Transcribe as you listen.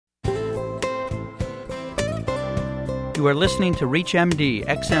You are listening to ReachMD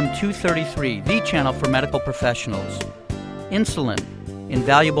XM233, the channel for medical professionals. Insulin,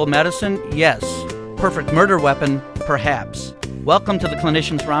 invaluable medicine? Yes. Perfect murder weapon? Perhaps. Welcome to the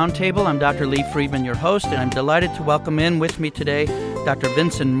Clinicians Roundtable. I'm Dr. Lee Friedman, your host, and I'm delighted to welcome in with me today Dr.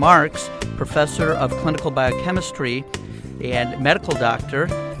 Vincent Marks, Professor of Clinical Biochemistry and Medical Doctor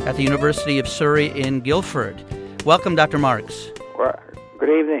at the University of Surrey in Guildford. Welcome, Dr. Marks. Well, good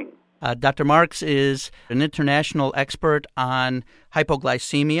evening. Dr. Marks is an international expert on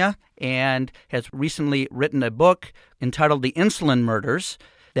hypoglycemia and has recently written a book entitled The Insulin Murders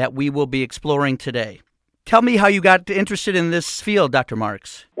that we will be exploring today. Tell me how you got interested in this field, Dr.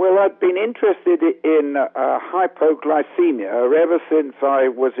 Marks. Well, I've been interested in hypoglycemia ever since I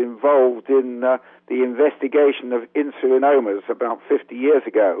was involved in the investigation of insulinomas about 50 years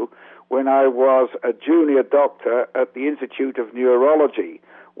ago when I was a junior doctor at the Institute of Neurology,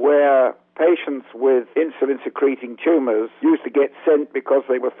 where patients with insulin-secreting tumors used to get sent because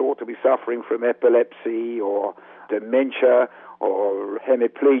they were thought to be suffering from epilepsy or dementia or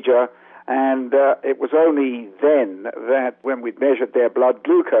hemiplegia. And it was only then that when we measured their blood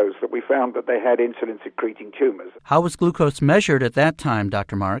glucose that we found that they had insulin-secreting tumors. How was glucose measured at that time,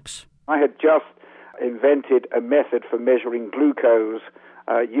 Dr. Marks? I had just invented a method for measuring glucose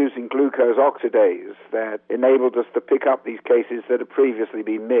using glucose oxidase that enabled us to pick up these cases that had previously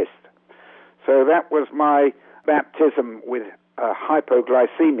been missed. So that was my baptism with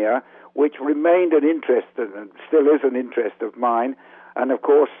hypoglycemia, which remained an interest and still is an interest of mine. And of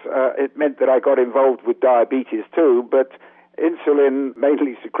course, it meant that I got involved with diabetes too, but insulin,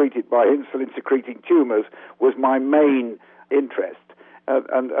 mainly secreted by insulin-secreting tumors, was my main interest.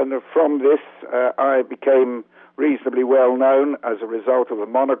 And from this, I became reasonably well known as a result of a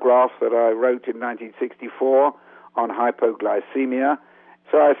monograph that I wrote in 1964 on hypoglycemia.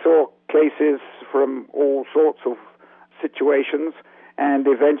 So I saw cases from all sorts of situations, and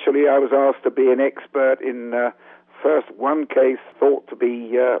eventually I was asked to be an expert in first one case thought to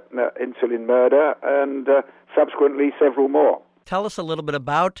be insulin murder, and subsequently several more. Tell us a little bit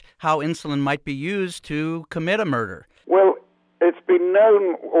about how insulin might be used to commit a murder. Well, it's been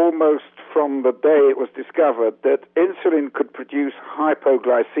known almost from the day it was discovered that insulin could produce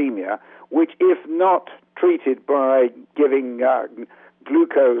hypoglycemia, which, if not treated by giving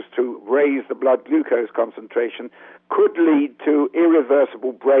glucose to raise the blood glucose concentration, could lead to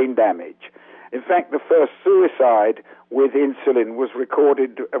irreversible brain damage. In fact, the first suicide with insulin was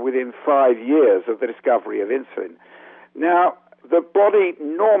recorded within 5 years of the discovery of insulin. Now, the body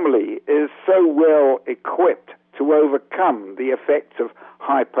normally is so well equipped to overcome the effects of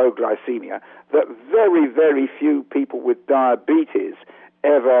hypoglycemia that very, very few people with diabetes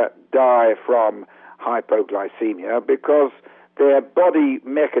ever die from hypoglycemia because their body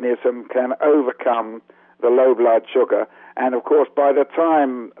mechanism can overcome the low blood sugar. And of course, by the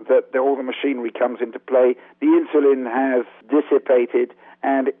time that all the machinery comes into play, the insulin has dissipated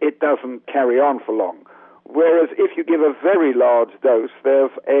and it doesn't carry on for long. Whereas if you give a very large dose,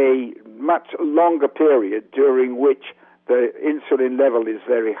 there's a much longer period during which the insulin level is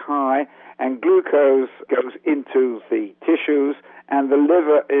very high and glucose goes into the tissues and the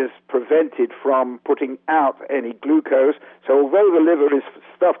liver is prevented from putting out any glucose. So although the liver is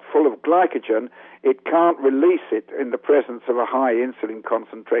stuffed full of glycogen, it can't release it in the presence of a high insulin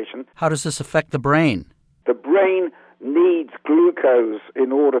concentration. How does this affect the brain? The brain needs glucose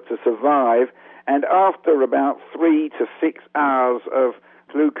in order to survive, and after about 3 to 6 hours of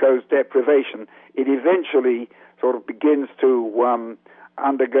glucose deprivation, it eventually sort of begins to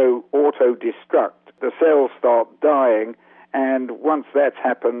undergo auto-destruct. The cells start dying, and once that's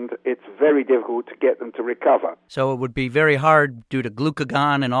happened, it's very difficult to get them to recover. So it would be very hard due to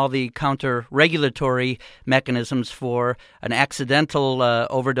glucagon and all the counter-regulatory mechanisms for an accidental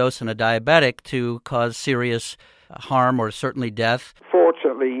overdose in a diabetic to cause serious harm or certainly death.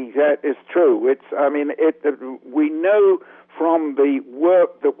 Fortunately, that is true. We know from the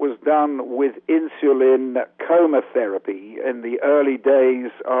work that was done with insulin coma therapy in the early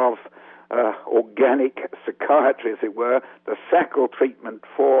days of organic psychiatry, as it were, the Sackel treatment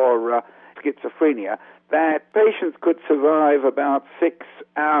for schizophrenia, that patients could survive about 6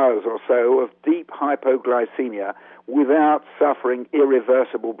 hours or so of deep hypoglycemia without suffering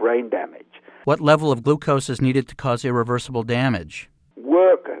irreversible brain damage. What level of glucose is needed to cause irreversible damage?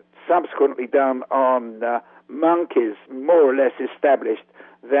 Work subsequently done on monkeys more or less established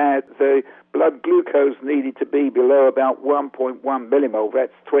that the blood glucose needed to be below about 1.1 millimole,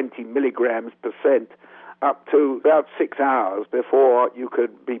 that's 20 milligrams percent, up to about 6 hours before you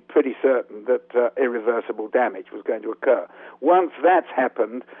could be pretty certain that irreversible damage was going to occur. Once that's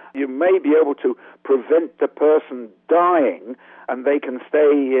happened, you may be able to prevent the person dying, and they can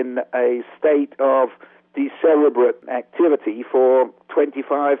stay in a state of decerebrate activity for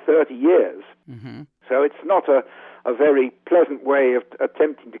 25, 30 years. Mm-hmm. So it's not a very pleasant way of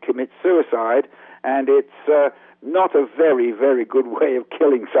attempting to commit suicide, and it's not a very, very good way of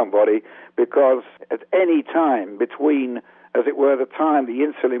killing somebody, because at any time between, as it were, the time the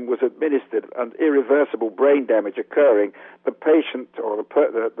insulin was administered and irreversible brain damage occurring, the patient or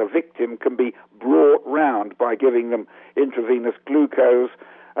the victim can be brought round by giving them intravenous glucose,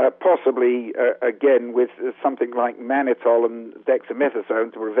 possibly, again, with something like mannitol and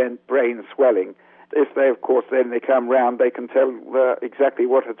dexamethasone to prevent brain swelling. If they, of course, then they come round, they can tell exactly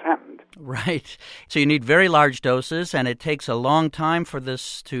what has happened. Right. So you need very large doses, and it takes a long time for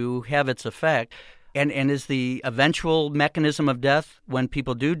this to have its effect. And is the eventual mechanism of death, when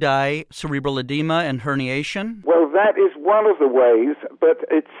people do die, cerebral edema and herniation? Well, that is one of the ways, but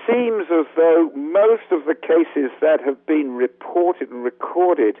it seems as though most of the cases that have been reported and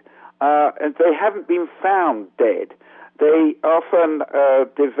recorded, and they haven't been found dead. They often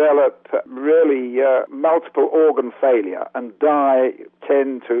develop really multiple organ failure and die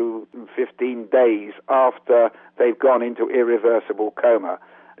 10 to 15 days after they've gone into irreversible coma.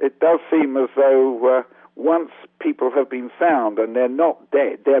 It does seem as though once people have been found and they're not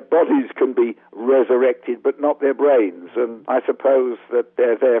dead, their bodies can be resurrected, but not their brains. And I suppose that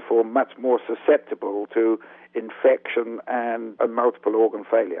they're therefore much more susceptible to infection and multiple organ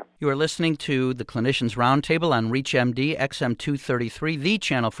failure. You are listening to the Clinicians Roundtable on ReachMD XM233, the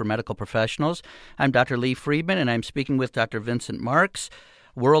channel for medical professionals. I'm Dr. Lee Friedman, and I'm speaking with Dr. Vincent Marks,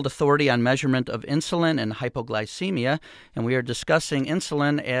 world authority on measurement of insulin and hypoglycemia, and we are discussing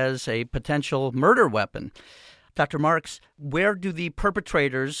insulin as a potential murder weapon. Dr. Marks, where do the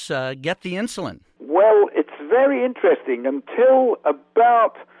perpetrators get the insulin? Well, it's very interesting. Until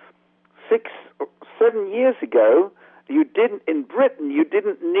about 6 or 7 years ago, in Britain, you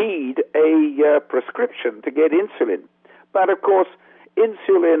didn't need a prescription to get insulin. But of course,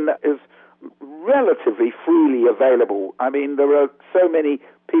 insulin is relatively freely available. I mean, there are so many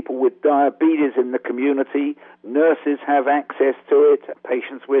people with diabetes in the community. Nurses have access to it.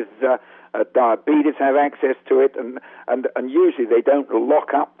 Patients with diabetes have access to it, and usually they don't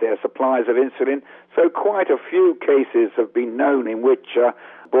lock up their supplies of insulin. So quite a few cases have been known in which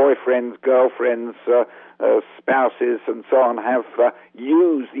boyfriends, girlfriends, spouses, and so on have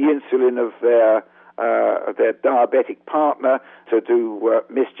used the insulin of their diabetic partner to do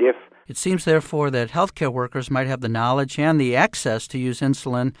mischief. It seems, therefore, that healthcare workers might have the knowledge and the access to use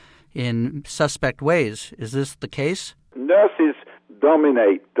insulin in suspect ways. Is this the case? Nurses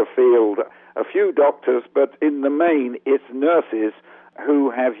dominate the field. A few doctors, but in the main, it's nurses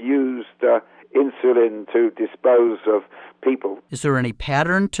who have used insulin to dispose of people. Is there any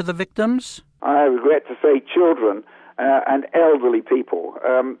pattern to the victims? I regret to say children and elderly people,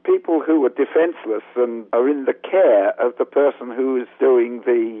 people who are defenseless and are in the care of the person who is doing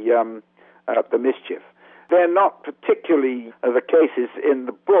the mischief. They're not particularly the cases in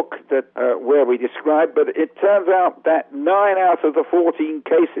the book that where we describe, but it turns out that 9 out of the 14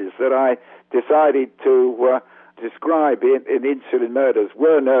 cases that I decided to describe in insulin murders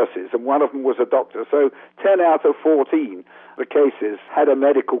were nurses, and one of them was a doctor. So 10 out of 14 the cases had a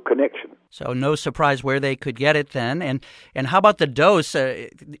medical connection. So no surprise where they could get it then. And how about the dose?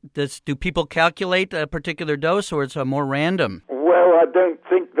 Do people calculate a particular dose, or it's a more random? Well, I don't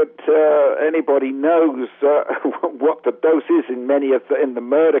think that anybody knows what the dose is in many of in the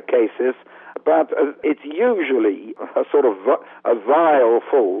murder cases, but it's usually a sort of a vial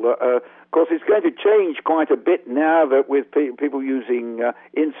full. Of course, it's going to change quite a bit now that with people using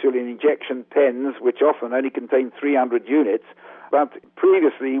insulin injection pens, which often only contain 300 units. But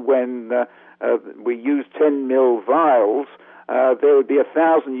previously, when we used 10 ml vials, there would be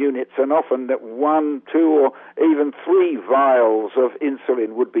 1,000 units, and often that 1, 2, or even 3 vials of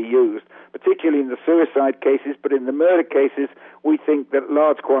insulin would be used, particularly in the suicide cases. But in the murder cases, we think that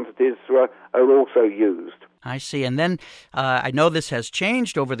large quantities are also used. I see. And then I know this has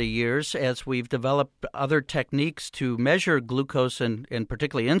changed over the years as we've developed other techniques to measure glucose and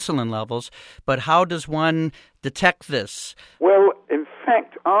particularly insulin levels. But how does one detect this? Well, in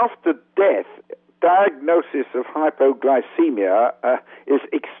fact, after death, diagnosis of hypoglycemia is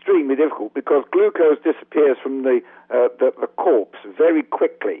extremely difficult because glucose disappears from the corpse very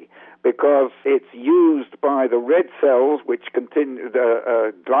quickly. because it's used by the red cells, which continue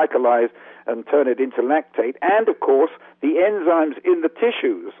glycolyze and turn it into lactate. And, of course, the enzymes in the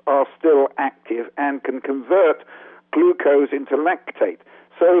tissues are still active and can convert glucose into lactate.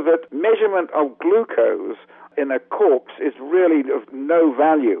 So that measurement of glucose in a corpse is really of no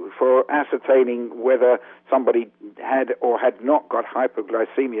value for ascertaining whether somebody had or had not got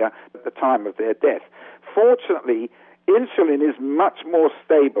hypoglycemia at the time of their death. Fortunately, insulin is much more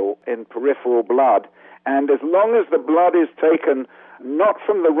stable in peripheral blood, and as long as the blood is taken not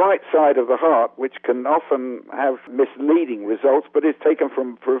from the right side of the heart, which can often have misleading results, but is taken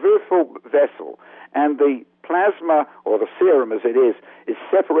from peripheral vessel, and the plasma, or the serum as it is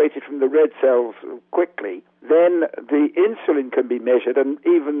separated from the red cells quickly, then the insulin can be measured, and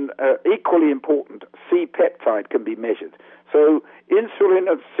even equally important, C-peptide can be measured. So insulin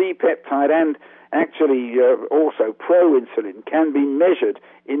and C-peptide, and actually also proinsulin, can be measured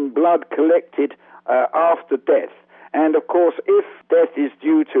in blood collected after death. And, of course, if death is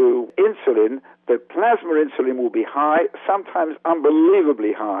due to insulin, the plasma insulin will be high, sometimes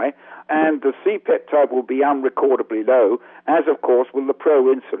unbelievably high, and the C-peptide will be unrecordably low, as, of course, will the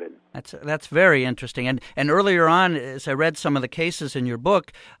proinsulin. That's very interesting. And earlier on, as I read some of the cases in your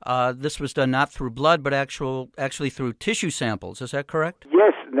book, this was done not through blood, but actually through tissue samples. Is that correct?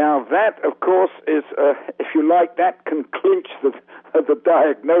 Yes. Now, that, of course, is, if you like, that can clinch the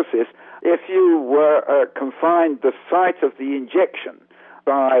diagnosis. If you confine the site of the injection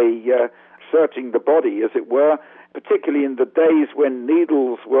by searching the body, as it were, particularly in the days when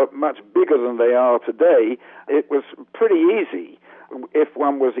needles were much bigger than they are today, it was pretty easy if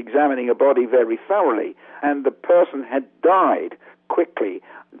one was examining a body very thoroughly and the person had died quickly,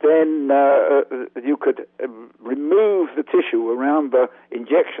 then you could remove the tissue around the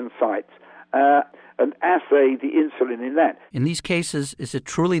injection sites and assay the insulin in that. In these cases, is it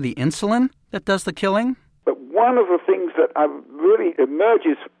truly the insulin that does the killing? But one of the things that really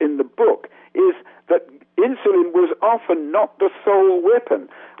emerges in the book is that insulin was often not the sole weapon.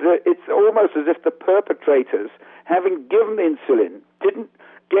 It's almost as if the perpetrators, having given insulin, didn't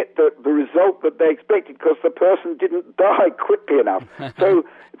get the result that they expected because the person didn't die quickly enough. So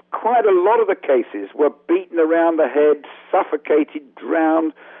quite a lot of the cases were beaten around the head, suffocated,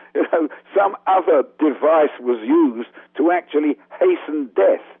 drowned. Some other device was used to actually hasten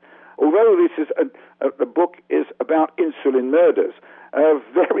death. Although this is the book is about insulin murders,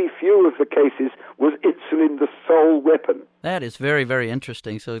 very few of the cases was insulin the sole weapon. That is very, very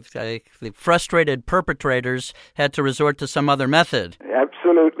interesting. So the frustrated perpetrators had to resort to some other method.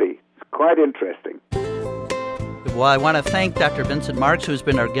 Absolutely. It's quite interesting. Well, I want to thank Dr. Vincent Marks, who's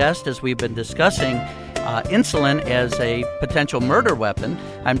been our guest as we've been discussing insulin as a potential murder weapon.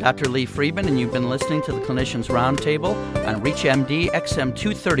 I'm Dr. Lee Friedman, and you've been listening to the Clinicians Roundtable on ReachMD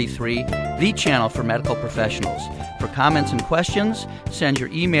XM233, the channel for medical professionals. For comments and questions, send your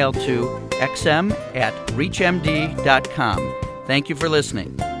email to xm@reachmd.com. Thank you for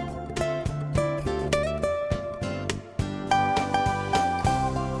listening.